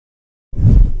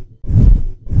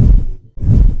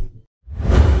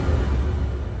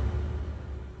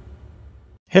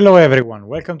Hello everyone,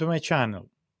 welcome to my channel.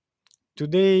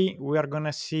 Today we are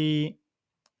gonna see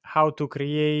how to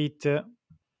create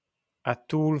a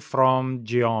tool from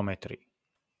geometry.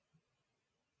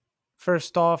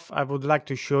 First off, I would like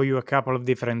to show you a couple of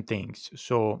different things.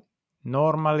 So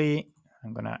normally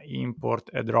I'm gonna import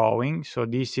a drawing. So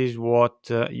this is what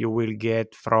you will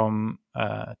get from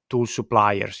tool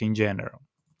suppliers in general.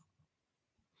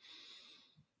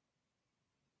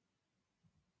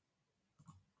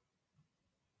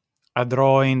 A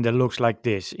drawing that looks like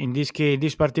this. In this case,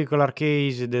 this particular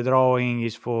case, the drawing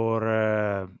is for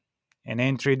an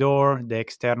entry door. The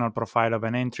external profile of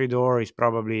an entry door is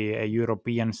probably a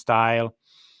European style.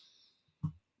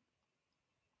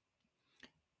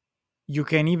 You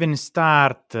can even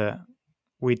start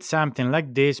with something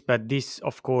like this, but this,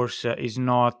 of course, is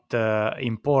not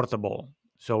importable.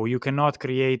 So you cannot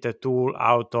create a tool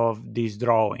out of this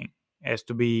drawing. It has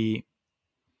to be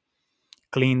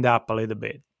cleaned up a little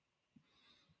bit.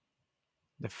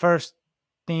 The first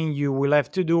thing you will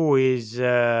have to do is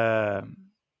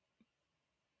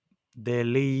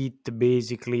delete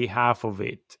basically half of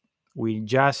it. We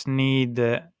just need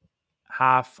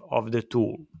half of the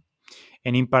tool,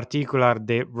 and in particular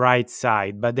the right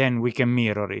side, but then we can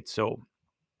mirror it. So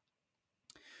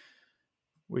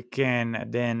we can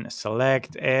then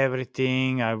select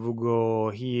everything. I will go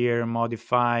here,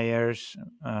 modifiers,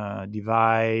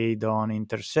 divide on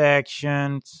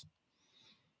intersections.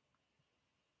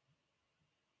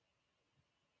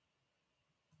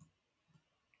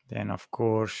 Then, of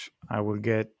course, I will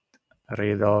get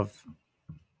rid of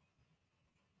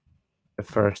the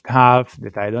first half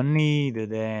that I don't need.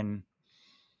 Then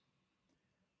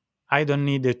I don't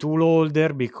need the tool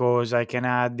holder because I can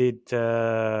add it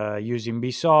using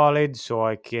bSolid. So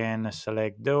I can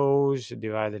select those,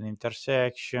 divide an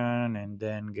intersection, and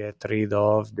then get rid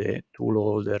of the tool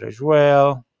holder as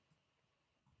well.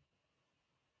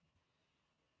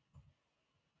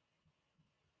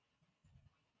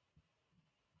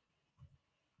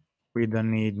 We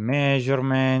don't need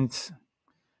measurements.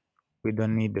 We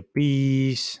don't need the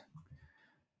piece,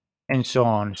 and so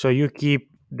on. So you keep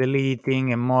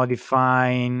deleting and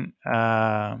modifying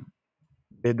the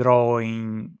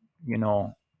drawing,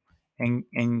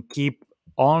 and keep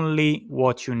only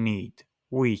what you need,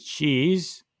 which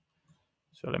is,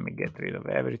 so let me get rid of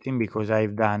everything because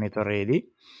I've done it already.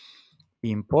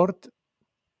 Import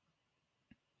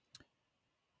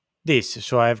this.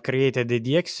 So I've created the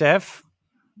DXF,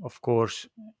 of course,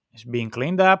 it's being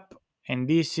cleaned up, and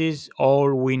this is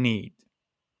all we need.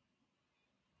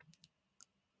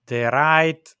 The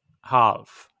right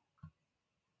half.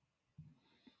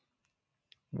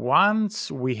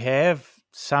 Once we have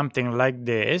something like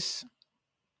this,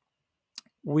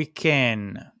 we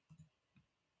can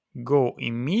go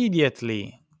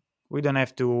immediately. We don't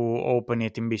have to open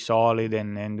it in bSolid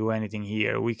and do anything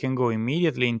here. We can go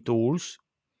immediately in Tools.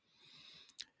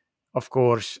 Of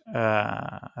course,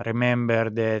 remember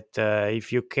that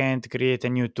if you can't create a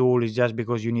new tool, it's just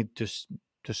because you need to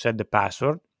set the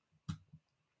password.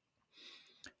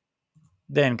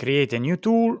 Then create a new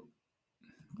tool,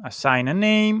 assign a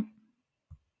name,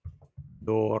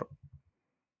 door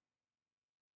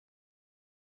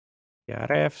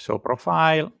PRF, so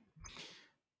profile,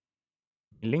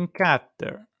 link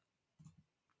cutter.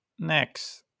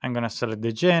 Next, I'm going to select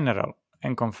the general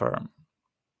and confirm.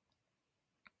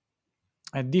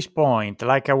 At this point,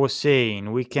 like I was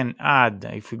saying, we can add,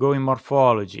 if we go in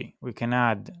morphology, we can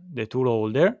add the tool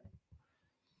holder,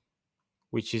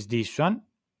 which is this one.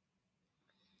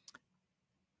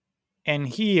 And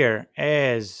here,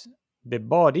 as the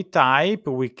body type,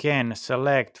 we can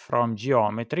select from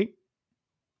geometry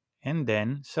and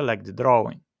then select the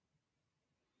drawing,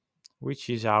 which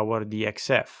is our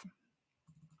DXF.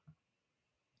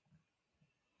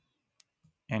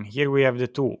 And here we have the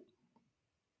tool.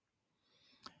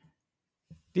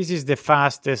 This is the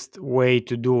fastest way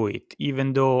to do it,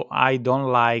 even though I don't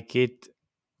like it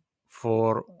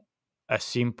for a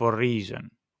simple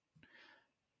reason.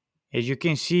 As you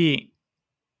can see,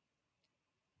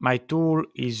 my tool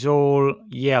is all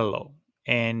yellow,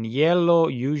 and yellow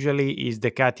usually is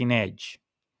the cutting edge,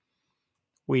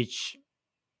 which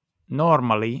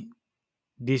normally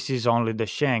this is only the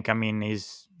shank. I mean,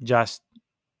 is just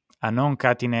a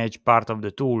non-cutting edge part of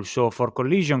the tool. So for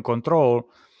collision control,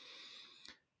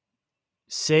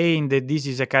 saying that this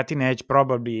is a cutting edge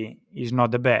probably is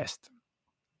not the best.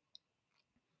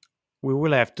 We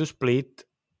will have to split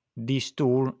this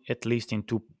tool at least in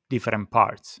two different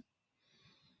parts.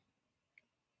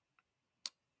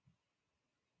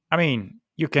 I mean,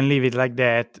 you can leave it like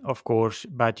that, of course,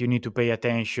 but you need to pay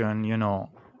attention,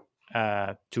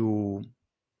 to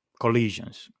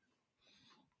collisions.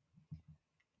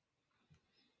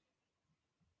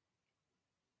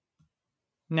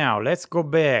 Now let's go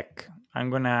back. I'm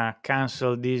gonna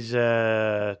cancel this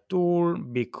tool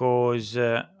because,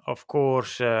 of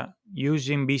course,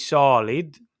 using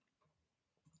bSolid.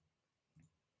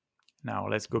 Now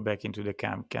let's go back into the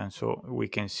CAM so we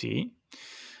can see.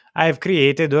 I have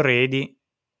created already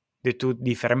the two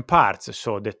different parts.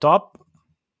 So the top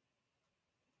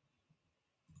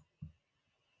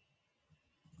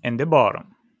and the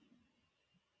bottom.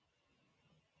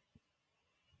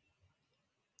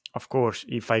 Of course,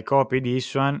 if I copy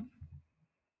this one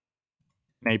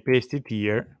and I paste it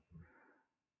here,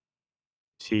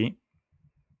 see,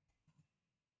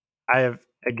 I have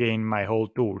again my whole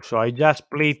tool. So I just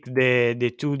split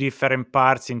the two different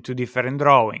parts into different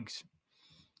drawings.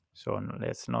 So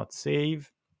let's not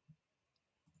save.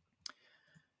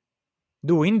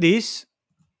 Doing this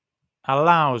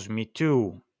allows me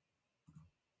to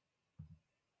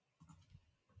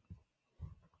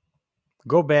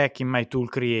go back in my tool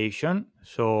creation.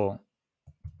 So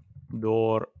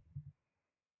door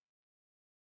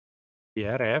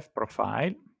PRF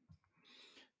profile,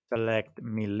 select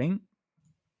milling,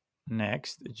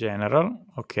 next general,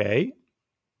 okay.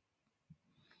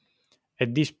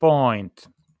 At this point,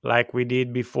 like we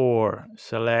did before,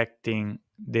 selecting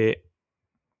the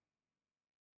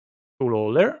tool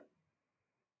holder,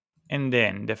 and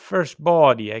then the first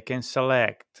body I can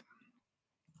select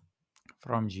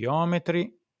from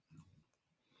geometry.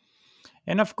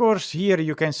 And of course, here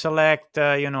you can select,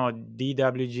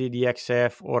 DWG,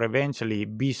 DXF, or eventually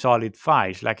bSolid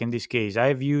files. Like in this case,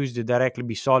 I've used directly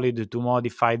bSolid to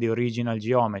modify the original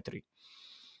geometry.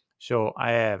 So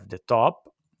I have the top,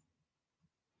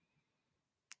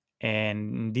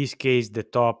 and in this case, the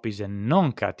top is a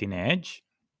non-cutting edge.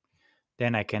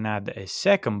 Then I can add a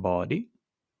second body,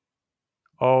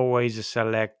 always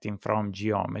selecting from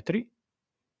geometry.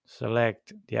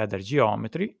 Select the other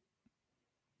geometry,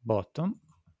 bottom,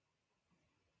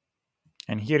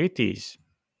 and here it is.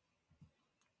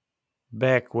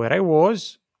 Back where I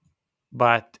was,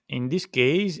 but in this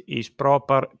case is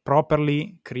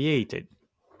properly created.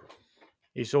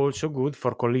 It's also good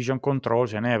for collision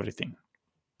controls and everything.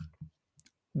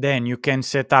 Then you can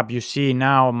set up, you see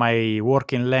now my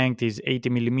working length is 80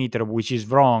 millimeter, which is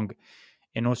wrong,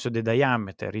 and also the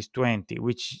diameter is 20,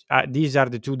 which these are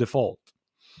the two default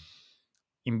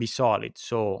in bSolid.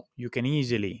 So you can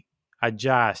easily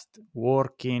adjust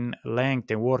working length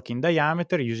and working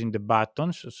diameter using the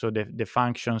buttons. So the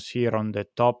functions here on the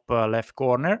top left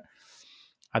corner,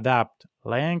 adapt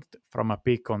length from a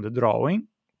pick on the drawing.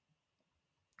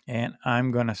 And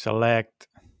I'm gonna select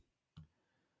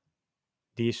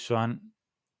this one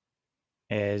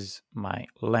as my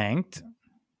length.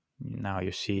 Now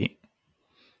you see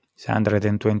it's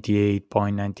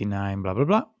 128.99, blah, blah,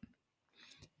 blah.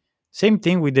 Same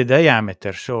thing with the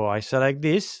diameter. So I select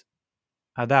this,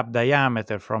 adapt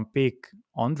diameter from pick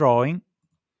on drawing,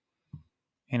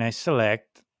 and I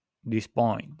select this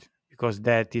point because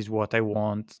that is what I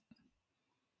want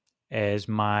as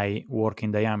my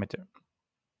working diameter.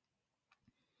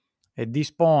 At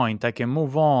this point, I can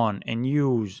move on and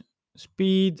use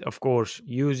speed. Of course,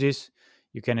 uses,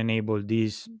 you can enable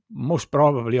this most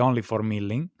probably only for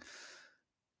milling.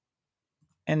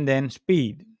 And then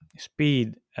speed.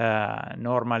 Speed,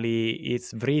 normally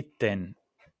it's written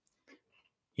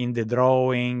in the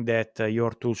drawing that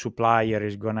your tool supplier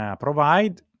is gonna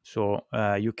provide. So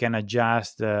you can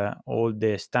adjust all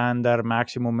the standard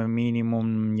maximum and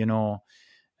minimum,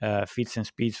 fits and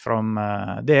speeds from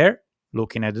there,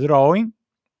 looking at the drawing.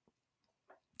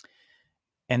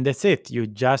 And that's it. You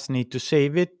just need to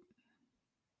save it.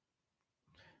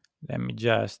 Let me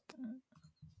just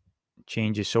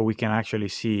change it so we can actually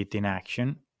see it in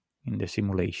action in the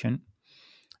simulation.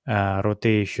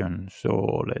 Rotation.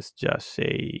 So let's just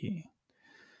say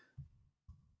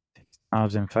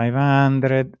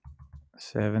 6,500,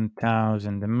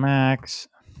 7,000 the max.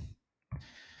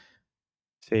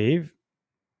 Save.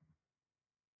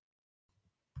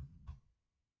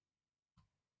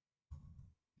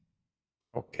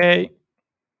 Okay.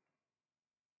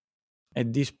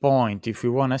 At this point, if we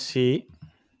want to see,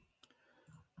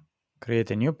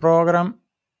 create a new program,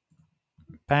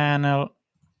 panel.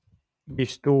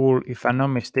 This tool, if I'm not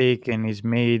mistaken, is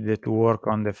made to work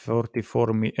on the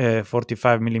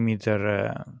 45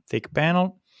 millimeter thick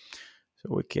panel.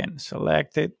 So we can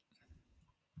select it.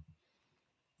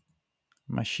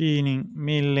 Machining,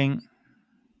 milling,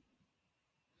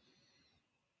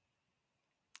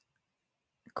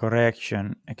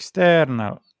 correction,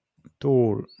 external,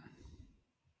 tool.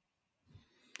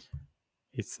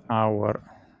 It's our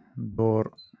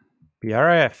door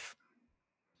PRF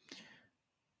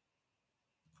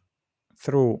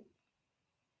through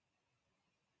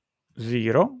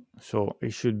 0, so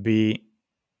it should be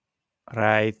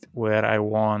right where I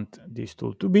want this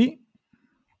tool to be.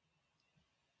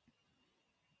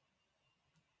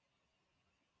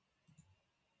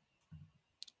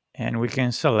 And we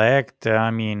can select,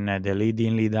 the lead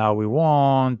in, lead out we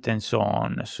want, and so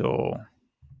on. So,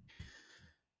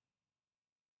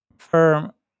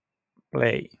 firm,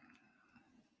 play.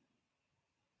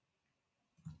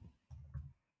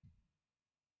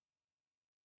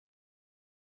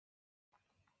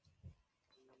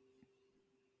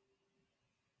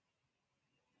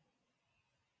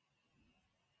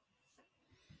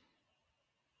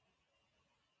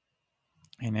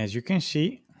 And as you can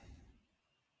see,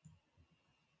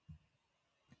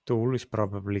 tool is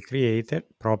properly created,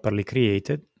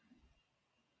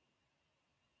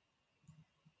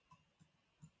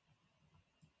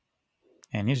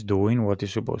 and is doing what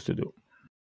it's supposed to do.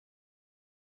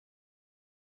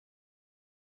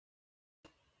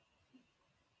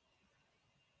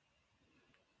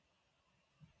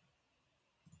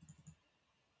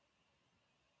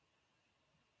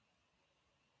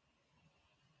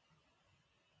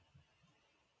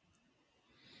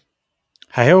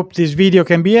 I hope this video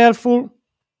can be helpful.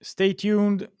 Stay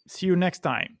tuned. See you next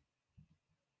time.